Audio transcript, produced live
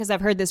because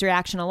I've heard this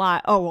reaction a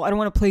lot. Oh, well, I don't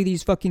want to play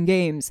these fucking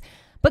games.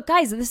 But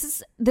guys,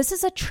 this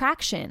is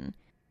attraction.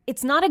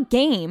 It's not a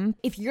game.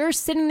 If you're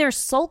sitting there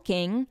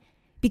sulking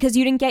because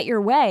you didn't get your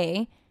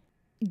way,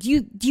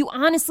 do you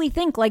honestly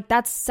think like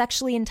that's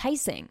sexually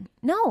enticing?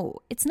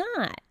 No, it's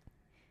not.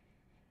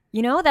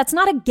 You know, that's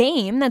not a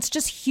game. That's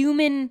just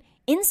human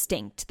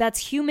instinct.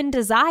 That's human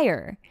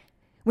desire.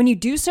 When you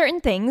do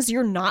certain things,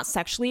 you're not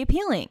sexually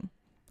appealing.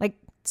 Like,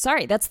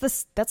 sorry, that's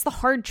the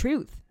hard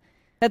truth.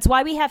 That's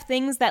why we have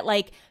things that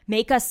like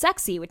make us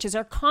sexy, which is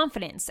our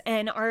confidence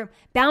and our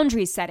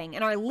boundary setting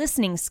and our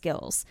listening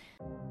skills.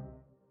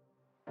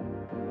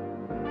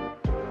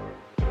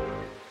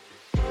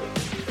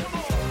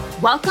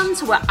 Welcome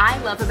to What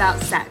I Love About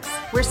Sex,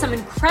 where some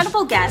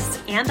incredible guests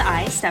and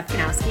I, Steph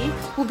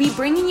Kanowski, will be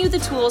bringing you the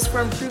tools for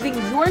improving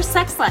your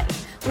sex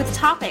life with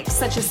topics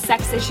such as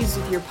sex issues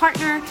with your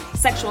partner,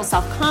 sexual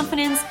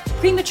self-confidence,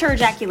 premature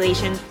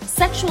ejaculation,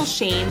 sexual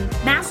shame,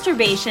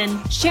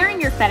 masturbation, sharing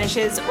your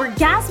fetishes,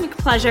 orgasmic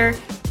pleasure,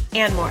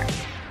 and more.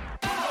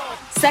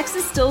 Sex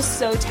is still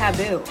so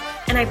taboo,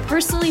 and I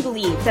personally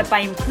believe that by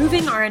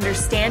improving our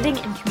understanding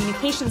and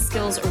communication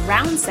skills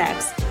around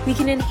sex, we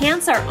can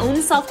enhance our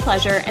own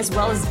self-pleasure as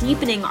well as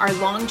deepening our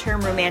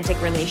long-term romantic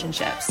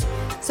relationships.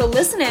 So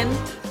listen in,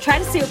 try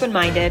to stay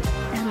open-minded,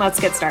 and let's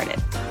get started.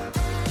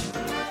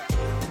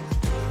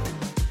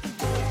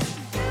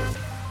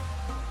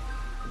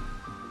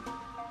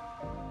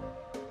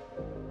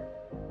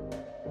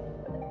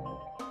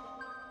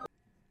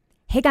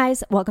 Hey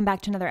guys, welcome back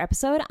to another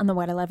episode on the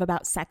What I Love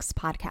About Sex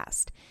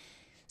podcast.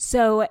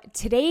 So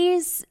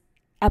today's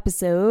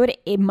episode,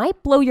 it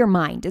might blow your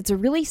mind. It's a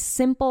really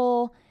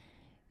simple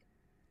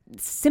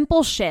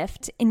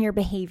shift in your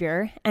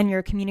behavior and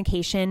your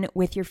communication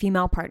with your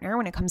female partner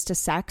when it comes to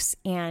sex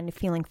and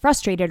feeling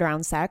frustrated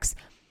around sex.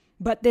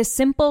 But this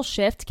simple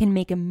shift can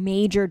make a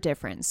major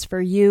difference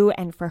for you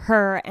and for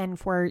her and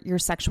for your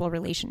sexual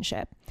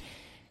relationship.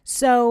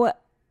 So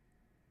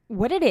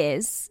what it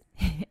is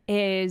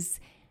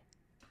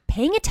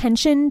paying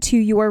attention to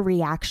your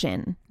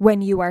reaction when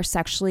you are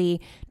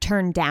sexually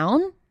turned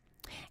down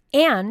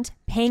and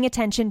paying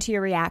attention to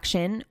your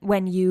reaction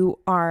when you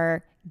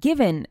are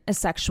given a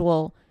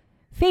sexual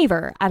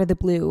favor out of the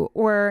blue,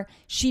 or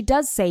she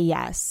does say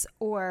yes,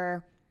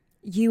 or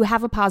you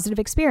have a positive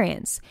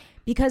experience.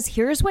 Because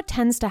here's what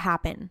tends to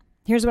happen.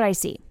 Here's what I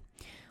see.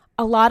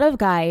 A lot of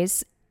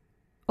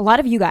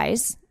you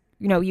guys,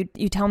 you know, you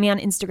tell me on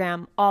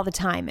Instagram all the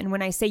time. And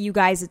when I say you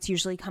guys, it's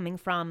usually coming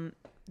from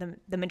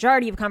the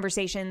majority of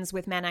conversations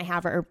with men I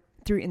have are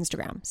through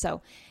Instagram.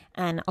 So,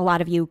 and a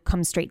lot of you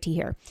come straight to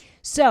here.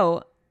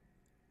 So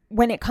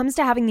when it comes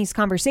to having these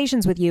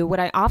conversations with you, what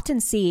I often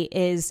see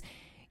is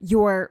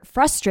you're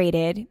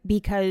frustrated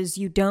because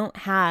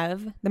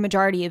the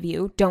majority of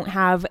you don't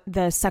have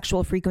the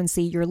sexual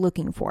frequency you're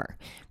looking for,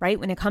 right?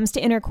 When it comes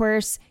to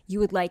intercourse, you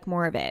would like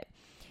more of it.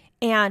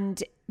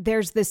 And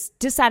there's this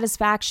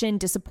dissatisfaction,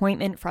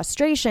 disappointment,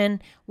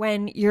 frustration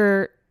when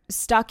you're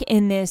stuck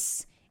in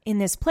this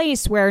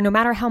place where no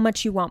matter how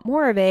much you want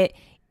more of it,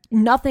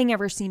 nothing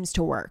ever seems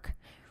to work,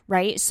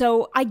 right?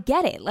 So I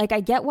get it. Like,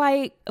 I get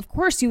why, of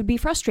course, you would be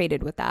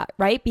frustrated with that,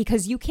 right?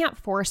 Because you can't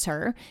force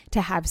her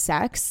to have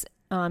sex.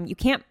 You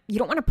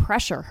don't want to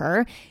pressure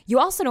her. You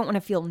also don't want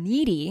to feel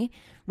needy,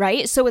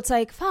 right? So it's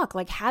like, fuck,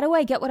 like, how do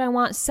I get what I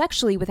want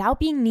sexually without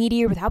being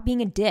needy or without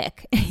being a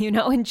dick, you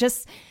know, and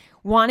just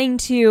wanting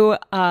to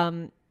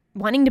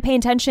pay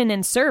attention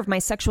and serve my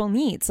sexual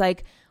needs.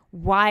 Like,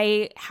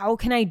 how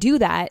can I do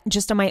that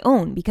just on my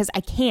own? Because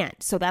I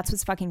can't. So that's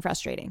what's fucking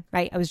frustrating,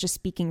 right? I was just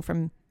speaking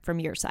from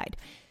your side.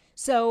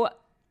 So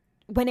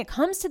when it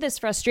comes to this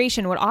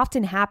frustration, what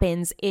often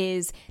happens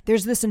is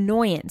there's this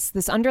annoyance,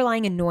 this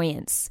underlying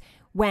annoyance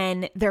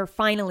when there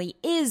finally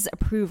is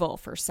approval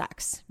for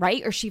sex,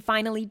 right? Or she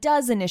finally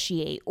does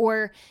initiate,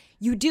 or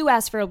you do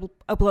ask for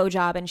a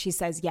blowjob and she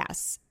says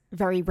yes,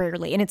 very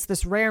rarely. And it's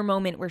this rare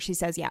moment where she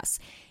says yes.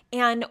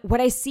 And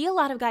what I see a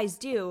lot of guys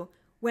do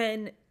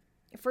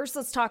first,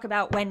 let's talk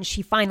about when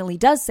she finally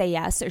does say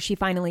yes, or she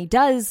finally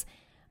does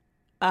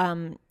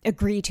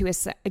agree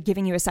to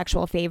giving you a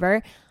sexual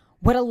favor.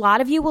 What a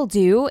lot of you will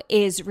do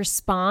is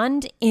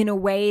respond in a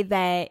way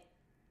that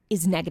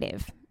is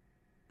negative.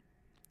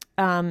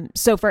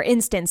 So for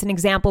instance, an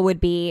example would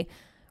be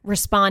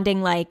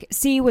responding like,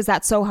 see, was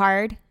that so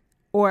hard?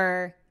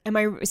 Or I'm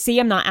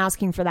not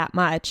asking for that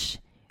much,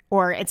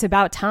 or it's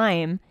about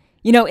time.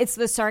 You know, it's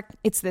this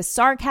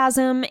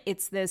sarcasm,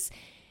 it's this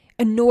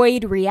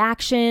annoyed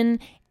reaction,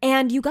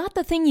 and you got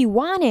the thing you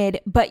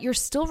wanted, but you're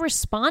still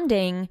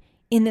responding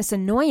in this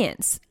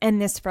annoyance and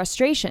this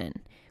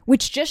frustration,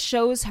 which just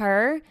shows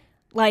her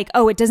like,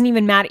 oh, it doesn't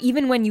even matter.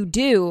 Even when you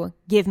do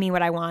give me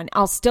what I want,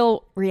 I'll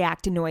still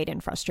react annoyed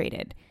and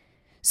frustrated.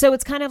 So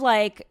it's kind of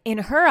like, in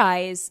her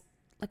eyes,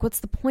 like,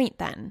 what's the point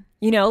then?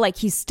 You know, like,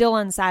 he's still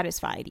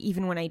unsatisfied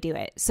even when I do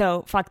it.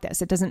 So fuck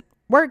this. It doesn't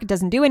work. It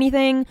doesn't do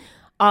anything.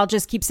 I'll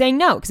just keep saying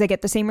no because I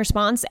get the same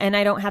response and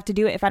I don't have to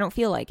do it if I don't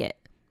feel like it.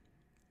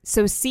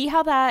 So see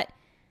how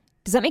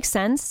does that make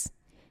sense?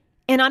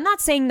 And I'm not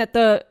saying that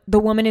the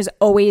woman is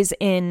always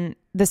in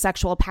the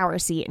sexual power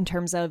seat in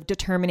terms of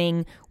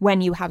determining when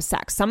you have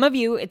sex. Some of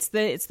you, it's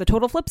the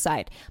total flip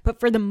side. But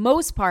for the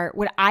most part,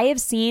 what I have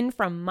seen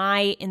from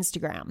my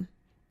Instagram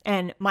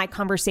and my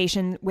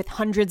conversation with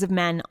hundreds of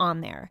men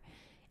on there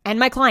and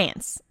my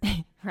clients,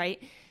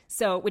 right?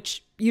 So,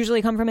 which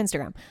usually come from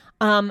Instagram.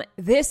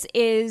 This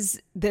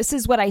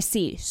is what I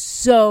see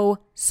so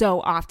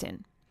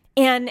often.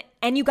 And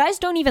you guys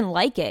don't even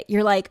like it.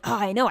 You're like, oh,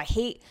 I know, I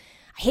hate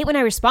when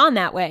I respond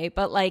that way,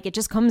 but like it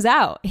just comes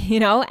out,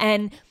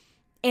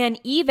 and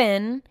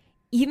even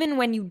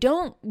when you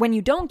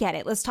don't get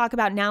it, let's talk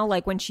about now,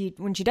 like when she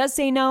does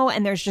say no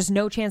and there's just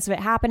no chance of it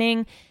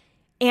happening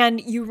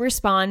and you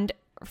respond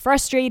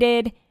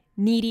frustrated,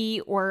 needy,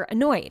 or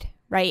annoyed,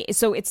 right?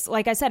 So it's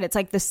like I said, it's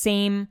like the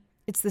same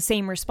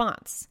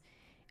response.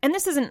 And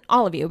this isn't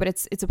all of you, but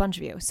it's a bunch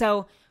of you.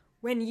 So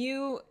when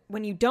you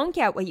don't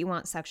get what you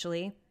want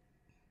sexually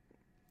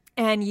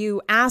and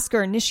you ask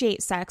or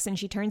initiate sex and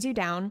she turns you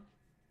down,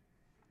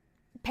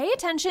 pay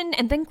attention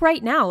and think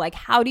right now, like,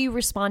 how do you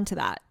respond to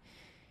that?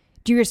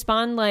 Do you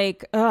respond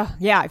like, oh,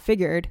 yeah, I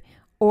figured?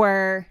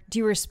 Or do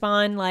you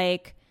respond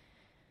like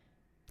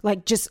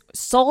just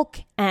sulk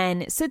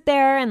and sit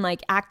there and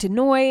like act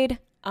annoyed?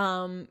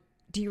 Do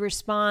you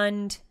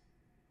respond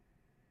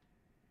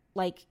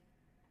like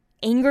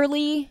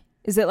angrily?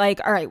 Is it like,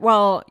 all right,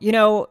 well,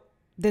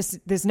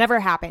 this never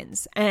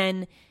happens,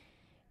 and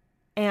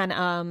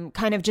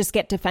kind of just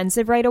get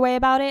defensive right away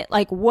about it?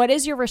 Like, what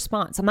is your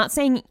response? I'm not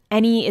saying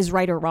any is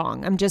right or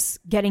wrong. I'm just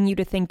getting you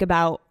to think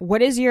about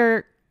what is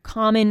your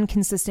common,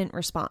 consistent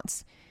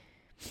response.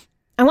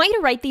 I want you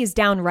to write these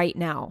down right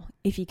now,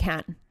 if you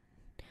can.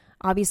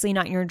 Obviously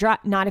not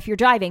if you're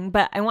driving,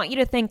 but I want you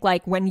to think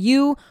like when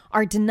you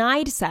are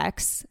denied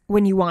sex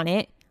when you want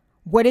it,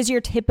 what is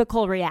your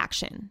typical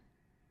reaction?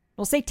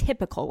 We'll say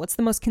typical. What's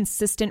the most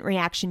consistent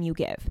reaction you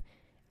give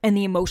and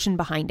the emotion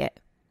behind it?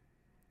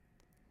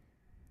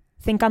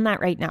 Think on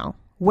that right now.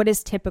 What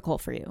is typical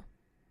for you?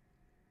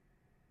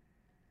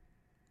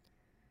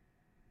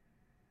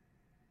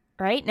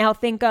 Right? Now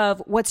think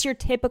of what's your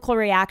typical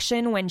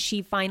reaction when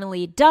she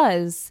finally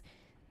does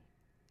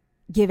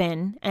give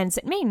in and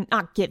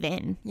not give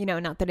in,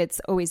 not that it's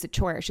always a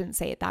chore. I shouldn't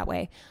say it that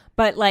way.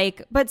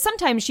 But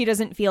sometimes she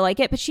doesn't feel like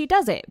it, but she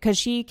does it because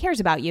she cares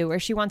about you or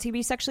she wants you to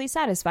be sexually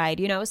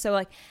satisfied, So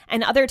like,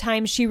 and other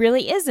times she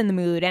really is in the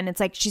mood and it's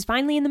like, she's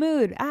finally in the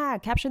mood.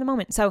 Capture the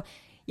moment. So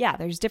yeah,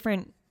 there's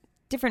different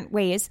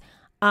ways.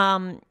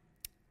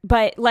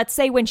 But let's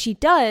say when she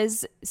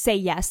does say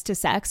yes to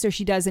sex or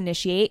she does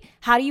initiate,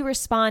 how do you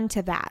respond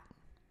to that?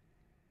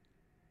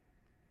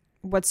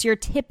 What's your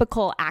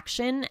typical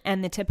action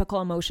and the typical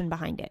emotion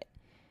behind it?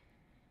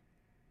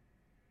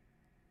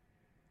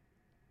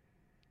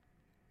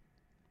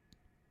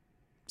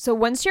 So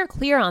once you're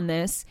clear on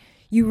this,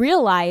 you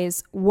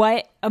realize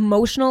what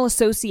emotional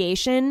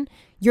association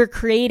you're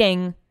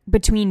creating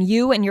between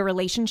you and your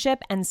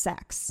relationship and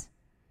sex.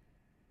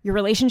 Your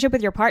relationship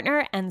with your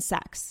partner and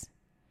sex,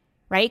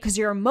 right? Because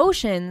your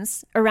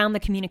emotions around the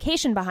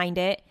communication behind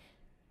it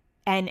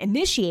and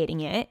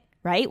initiating it,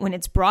 right, when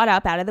it's brought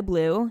up out of the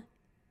blue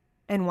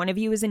and one of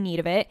you is in need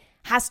of it,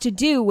 has to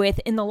do with,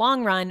 in the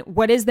long run,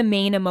 what is the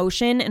main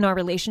emotion in our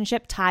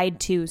relationship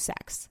tied to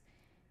sex?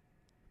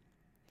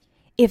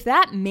 If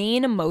that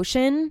main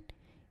emotion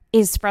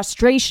is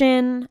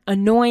frustration,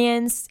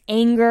 annoyance,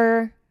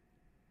 anger,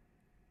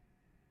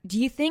 do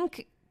you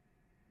think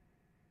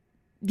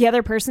the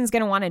other person's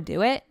going to want to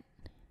do it?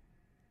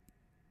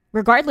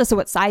 Regardless of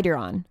what side you're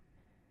on.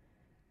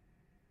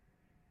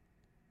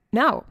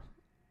 No.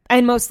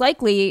 And most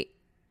likely,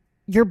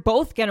 you're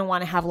both going to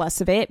want to have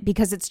less of it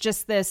because it's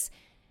just this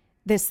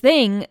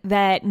thing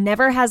that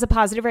never has a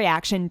positive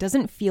reaction,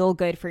 doesn't feel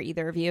good for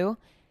either of you.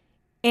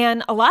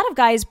 And a lot of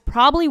guys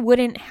probably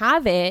wouldn't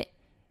have it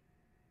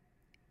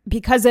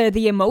because of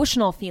the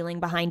emotional feeling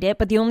behind it.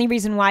 But the only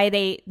reason why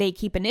they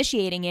keep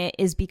initiating it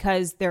is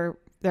because they're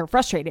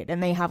frustrated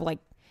and they have like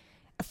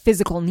a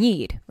physical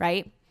need,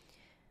 right?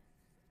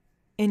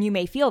 And you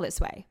may feel this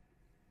way.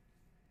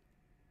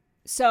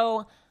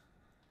 So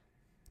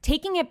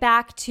taking it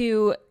back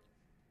to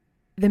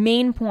the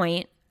main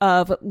point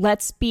of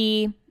let's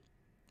be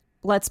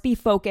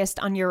focused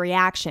on your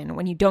reaction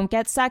when you don't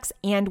get sex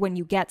and when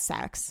you get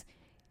sex.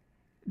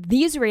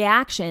 These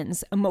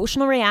reactions,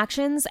 emotional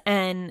reactions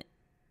and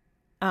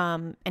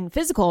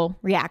physical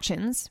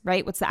reactions,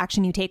 right? What's the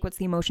action you take? What's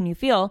the emotion you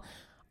feel?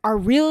 Are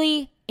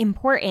really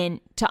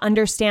important to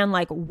understand,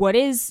 like what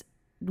is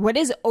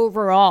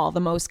overall the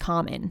most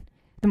common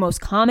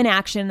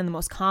action and the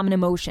most common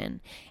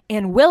emotion.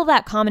 And will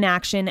that common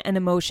action and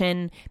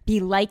emotion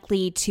be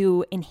likely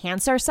to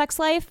enhance our sex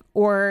life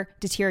or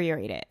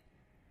deteriorate it?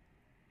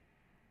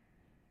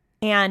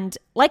 And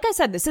like I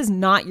said, this is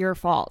not your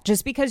fault.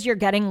 Just because you're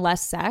getting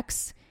less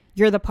sex,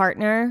 you're the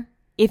partner.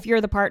 If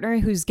you're the partner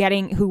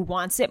who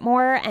wants it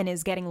more and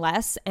is getting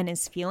less and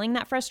is feeling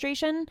that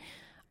frustration,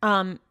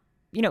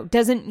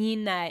 doesn't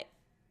mean that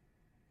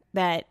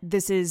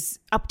this is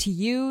up to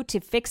you to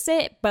fix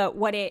it. But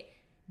what it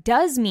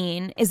does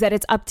mean is that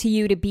it's up to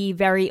you to be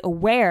very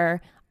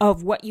aware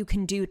of what you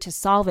can do to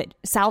salvage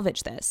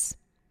this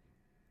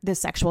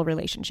sexual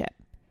relationship.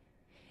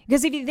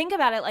 Because if you think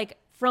about it, like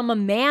from a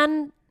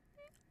man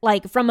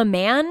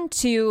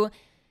to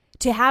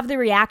have the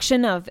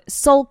reaction of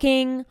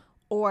sulking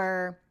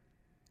or,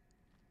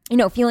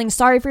 feeling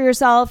sorry for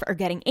yourself or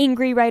getting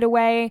angry right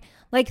away,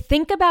 like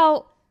think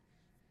about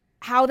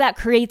how that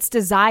creates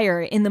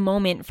desire in the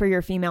moment for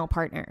your female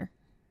partner.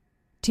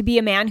 To be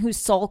a man who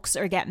sulks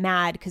or get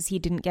mad because he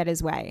didn't get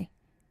his way.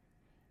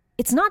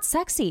 It's not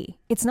sexy.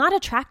 It's not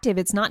attractive.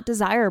 It's not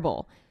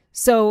desirable.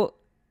 So,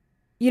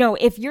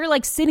 if you're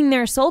like sitting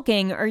there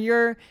sulking or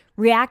you're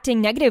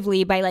reacting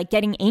negatively by like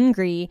getting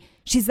angry,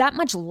 she's that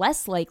much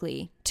less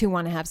likely to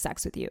want to have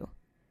sex with you.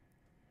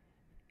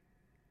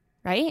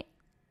 Right?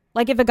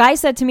 Like if a guy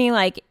said to me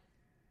like,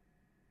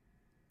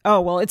 oh,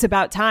 well, it's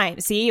about time.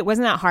 See, it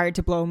wasn't that hard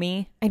to blow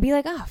me. I'd be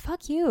like, oh,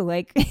 fuck you.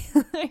 Like,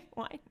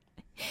 why?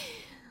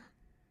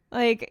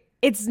 Like,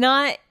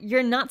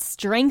 you're not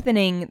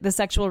strengthening the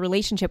sexual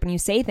relationship when you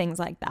say things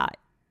like that.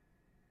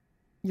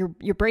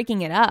 You're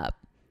breaking it up.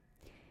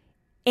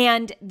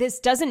 And this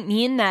doesn't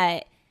mean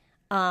that,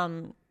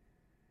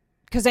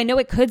 because I know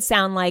it could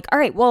sound like, all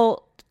right,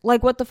 well,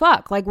 like, what the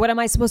fuck? Like, what am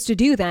I supposed to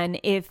do then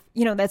if,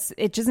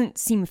 it doesn't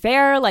seem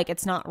fair, like,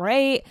 it's not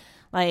right,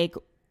 like,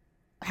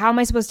 how am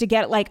I supposed to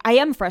get, like, I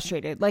am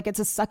frustrated, like, it's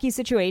a sucky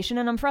situation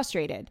and I'm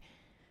frustrated.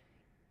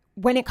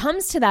 When it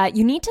comes to that,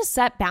 you need to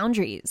set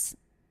boundaries.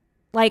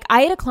 Like,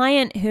 I had a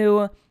client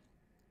who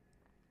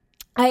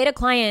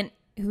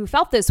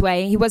felt this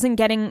way. He wasn't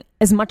getting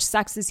as much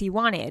sex as he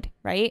wanted,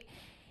 right?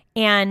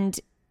 And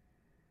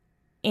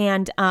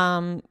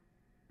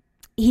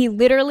he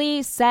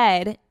literally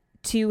said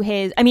to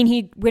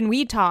when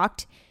we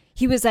talked,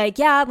 he was like,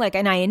 yeah, like,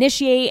 and I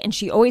initiate and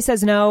she always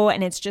says no.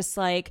 And it's just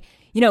like,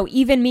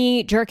 even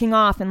me jerking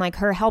off and like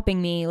her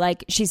helping me,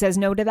 like she says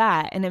no to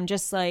that. And I'm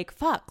just like,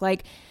 fuck,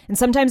 like, and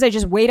sometimes I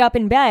just wait up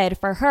in bed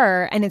for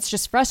her and it's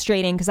just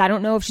frustrating because I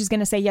don't know if she's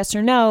going to say yes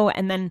or no.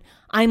 And then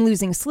I'm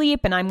losing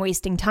sleep and I'm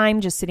wasting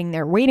time just sitting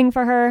there waiting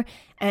for her.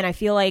 And I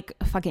feel like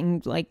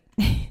fucking like,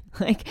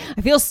 like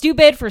I feel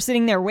stupid for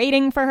sitting there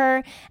waiting for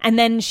her. And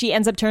then she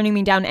ends up turning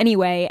me down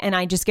anyway. And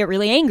I just get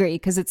really angry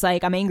because it's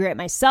like, I'm angry at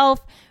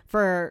myself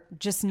for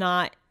just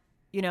not,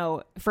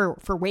 for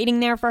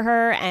waiting there for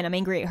her. And I'm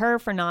angry at her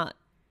for not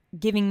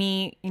giving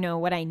me,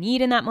 what I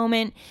need in that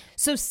moment.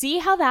 So see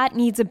how that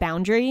needs a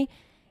boundary.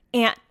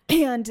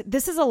 And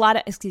this is a lot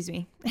of, excuse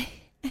me.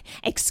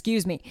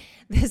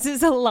 This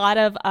is a lot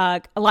of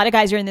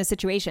guys are in this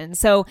situation.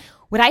 So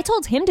what I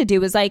told him to do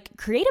was like,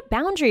 create a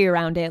boundary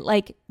around it.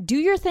 Like, do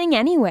your thing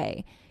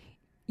anyway.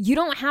 You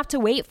don't have to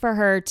wait for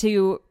her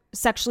to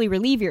sexually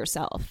relieve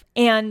yourself.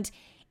 And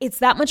it's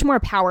that much more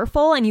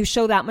powerful and you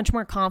show that much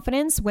more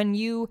confidence when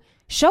you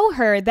show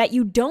her that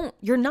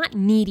you're not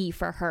needy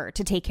for her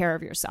to take care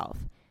of yourself.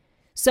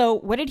 So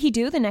what did he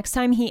do the next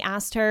time he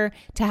asked her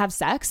to have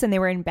sex and they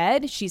were in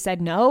bed? She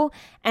said no.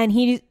 And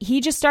he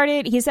said,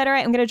 all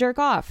right, I'm going to jerk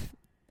off.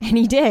 And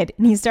he did.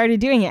 And he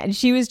started doing it. And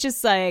she was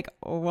just like,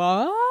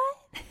 what?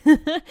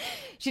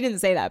 She didn't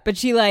say that, but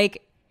she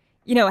like,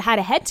 had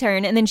a head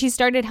turn and then she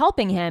started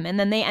helping him. And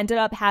then they ended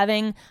up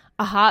having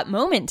a hot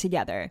moment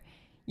together,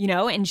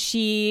 and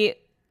she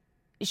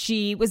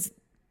was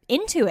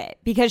into it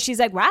because she's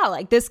like, wow,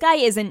 like this guy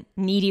isn't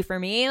needy for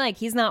me. Like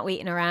he's not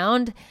waiting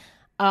around.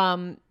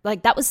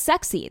 Like that was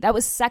sexy. That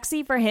was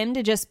sexy for him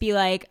to just be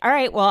like, all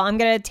right, well, I'm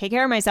going to take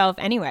care of myself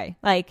anyway.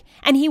 Like,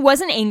 and he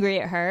wasn't angry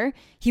at her.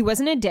 He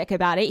wasn't a dick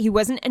about it. He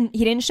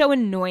didn't show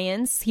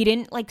annoyance. He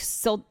didn't like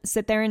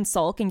sit there and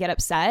sulk and get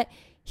upset.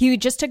 He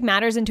just took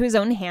matters into his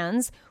own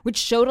hands, which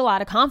showed a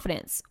lot of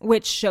confidence,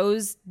 which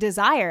shows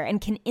desire and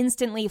can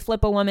instantly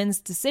flip a woman's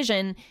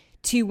decision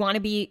to want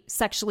to be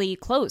sexually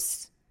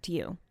close to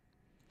you.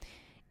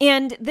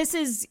 And this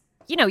is,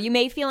 you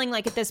may feeling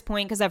like at this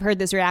point, because I've heard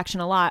this reaction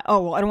a lot,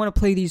 oh, well, I don't want to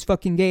play these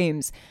fucking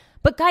games.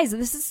 But guys,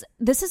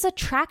 this is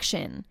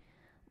attraction.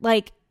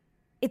 Like,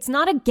 it's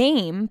not a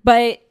game,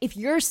 but if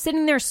you're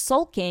sitting there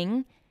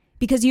sulking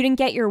because you didn't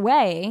get your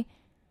way,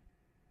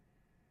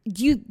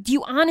 do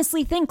you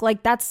honestly think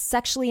like that's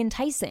sexually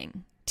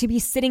enticing to be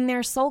sitting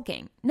there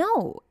sulking?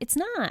 No, it's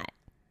not.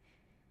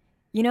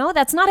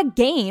 That's not a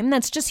game.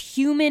 That's just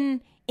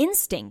human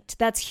instinct.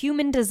 That's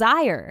human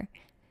desire.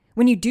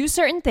 When you do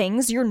certain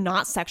things, you're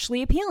not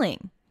sexually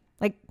appealing.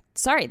 Like,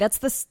 sorry, that's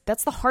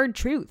the hard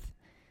truth.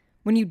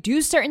 When you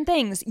do certain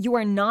things, you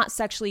are not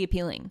sexually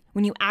appealing.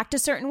 When you act a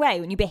certain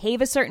way, when you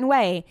behave a certain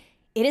way,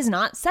 it's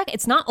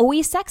not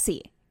always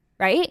sexy,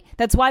 right?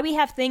 That's why we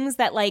have things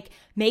that like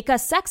make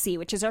us sexy,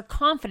 which is our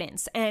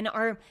confidence and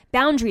our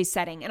boundary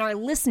setting and our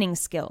listening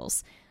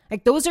skills.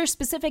 Like those are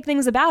specific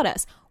things about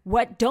us.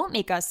 What don't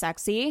make us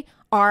sexy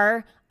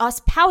are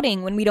us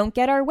pouting when we don't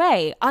get our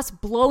way, us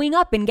blowing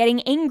up and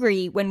getting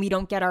angry when we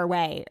don't get our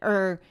way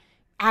or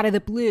out of the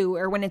blue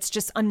or when it's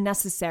just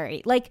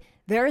unnecessary. Like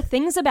there are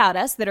things about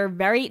us that are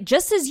very,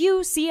 just as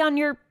you see on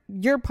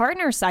your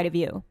partner's side of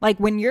you. Like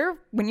when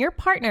your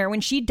partner,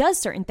 when she does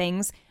certain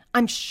things,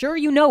 I'm sure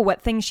you know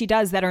what things she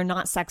does that are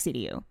not sexy to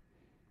you.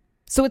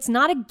 So it's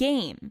not a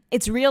game.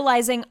 It's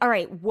realizing, all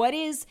right, what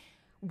is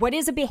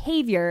a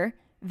behavior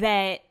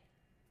that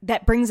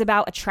brings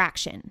about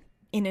attraction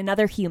in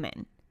another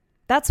human?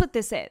 That's what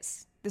this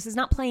is. This is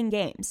not playing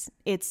games.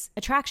 It's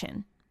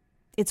attraction.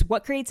 It's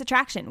what creates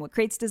attraction, what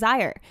creates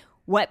desire.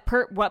 What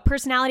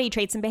personality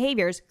traits and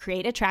behaviors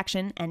create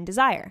attraction and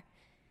desire.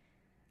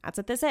 That's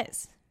what this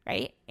is,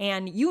 right?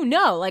 And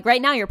like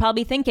right now you're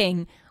probably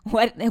thinking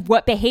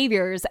what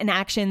behaviors and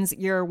actions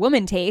your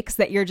woman takes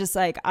that you're just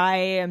like, I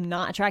am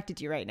not attracted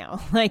to you right now.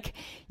 Like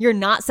you're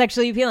not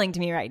sexually appealing to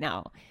me right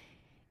now.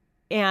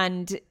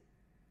 And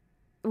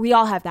we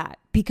all have that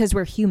because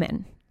we're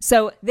human.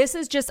 So this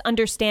is just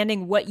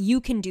understanding what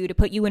you can do to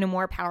put you in a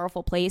more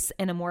powerful place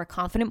and a more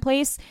confident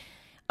place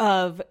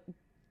of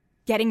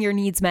getting your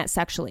needs met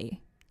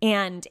sexually.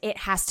 And it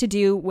has to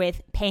do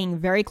with paying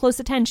very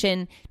close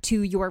attention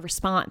to your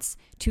response,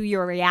 to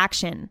your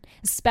reaction,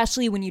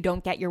 especially when you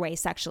don't get your way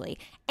sexually.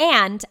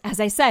 And as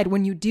I said,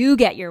 when you do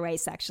get your way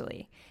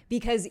sexually,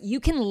 because you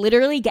can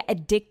literally get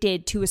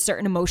addicted to a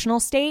certain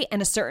emotional state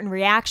and a certain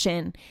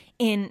reaction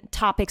in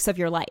topics of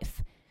your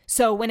life.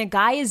 So when a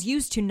guy is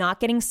used to not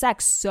getting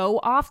sex so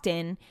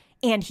often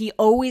and he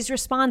always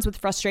responds with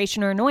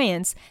frustration or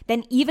annoyance,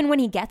 then even when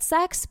he gets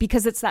sex,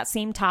 because it's that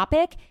same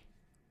topic,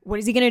 what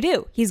is he going to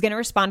do? He's going to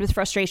respond with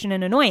frustration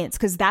and annoyance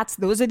because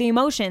those are the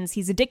emotions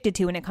he's addicted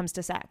to when it comes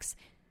to sex.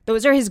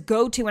 Those are his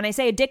go-to. When I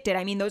say addicted,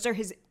 I mean those are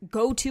his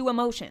go-to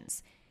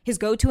emotions, his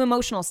go-to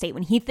emotional state.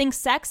 When he thinks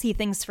sex, he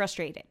thinks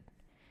frustrated.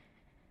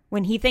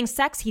 When he thinks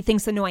sex, he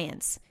thinks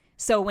annoyance.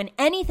 So when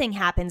anything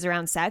happens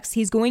around sex,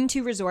 he's going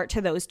to resort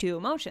to those two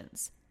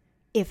emotions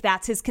if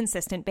that's his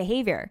consistent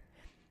behavior.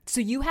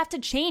 So you have to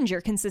change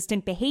your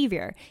consistent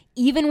behavior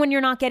even when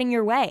you're not getting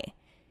your way.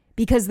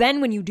 Because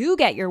then when you do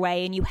get your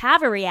way and you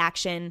have a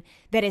reaction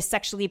that is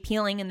sexually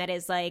appealing and that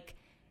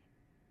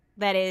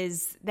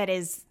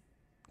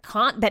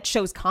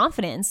shows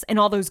confidence and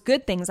all those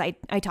good things I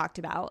talked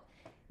about,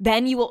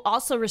 then you will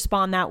also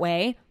respond that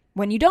way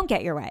when you don't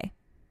get your way.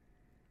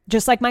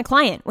 Just like my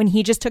client, when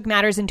he just took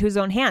matters into his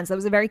own hands, that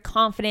was a very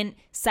confident,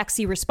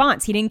 sexy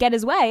response. He didn't get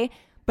his way,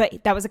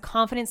 but that was a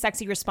confident,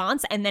 sexy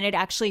response. And then it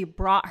actually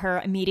brought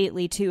her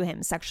immediately to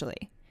him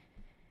sexually.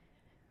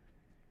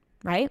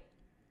 Right?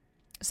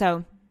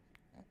 So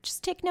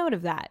just take note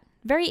of that.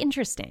 Very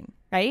interesting,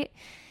 right?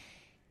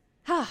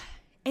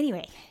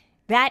 Anyway,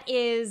 that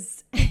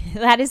is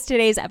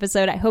today's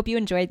episode. I hope you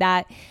enjoyed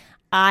that.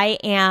 I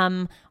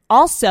am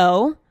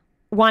also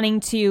wanting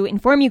to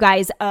inform you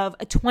guys of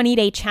a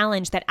 20-day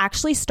challenge that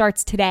actually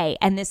starts today.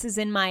 And this is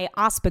in my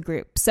OSPA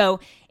group. So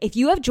if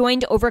you have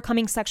joined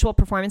Overcoming Sexual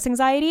Performance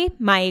Anxiety,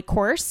 my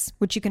course,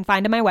 which you can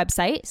find on my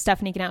website,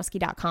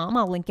 StephanieGanowski.com,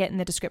 I'll link it in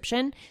the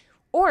description.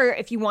 Or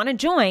if you want to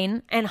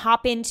join and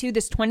hop into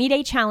this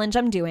 20-day challenge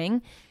I'm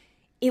doing,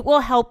 it will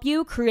help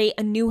you create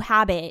a new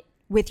habit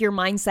with your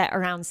mindset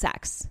around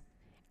sex.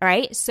 All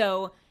right.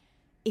 So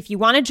if you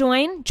want to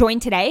join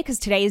today, because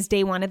today is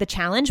day 1 of the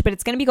challenge, but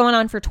it's going to be going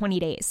on for 20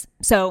 days.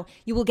 So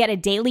you will get a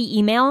daily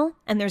email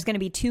and there's going to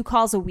be 2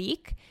 calls a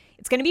week.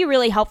 It's going to be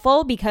really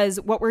helpful because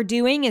what we're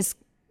doing is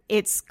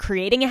it's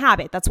creating a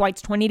habit. That's why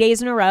it's 20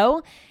 days in a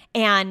row.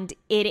 And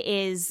it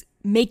is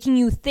making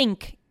you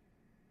think,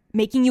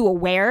 making you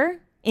aware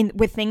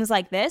with things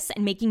like this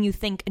and making you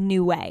think a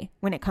new way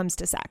when it comes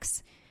to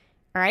sex.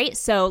 All right.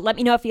 So let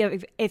me know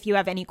if you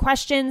have any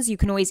questions. You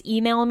can always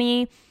email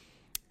me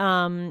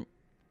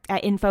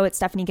at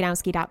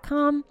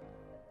info@StephanieGanowski.com,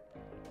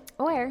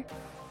 or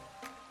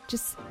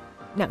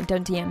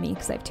don't DM me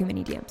because I have too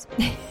many DMs.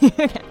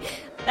 Okay.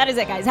 That is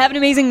it, guys. Have an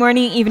amazing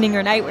morning, evening,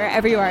 or night,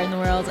 wherever you are in the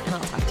world, and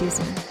I'll talk to you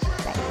soon.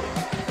 Bye.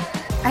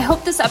 I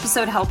hope this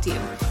episode helped you.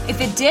 If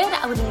it did,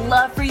 I would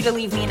love for you to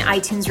leave me an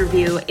iTunes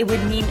review. It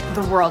would mean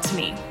the world to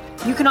me.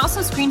 You can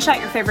also screenshot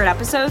your favorite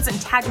episodes and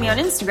tag me on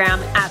Instagram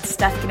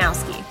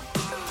 @StephGanowski.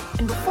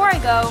 And before I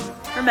go,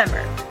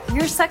 remember,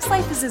 your sex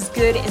life is as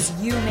good as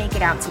you make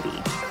it out to be.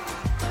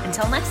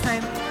 Until next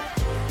time.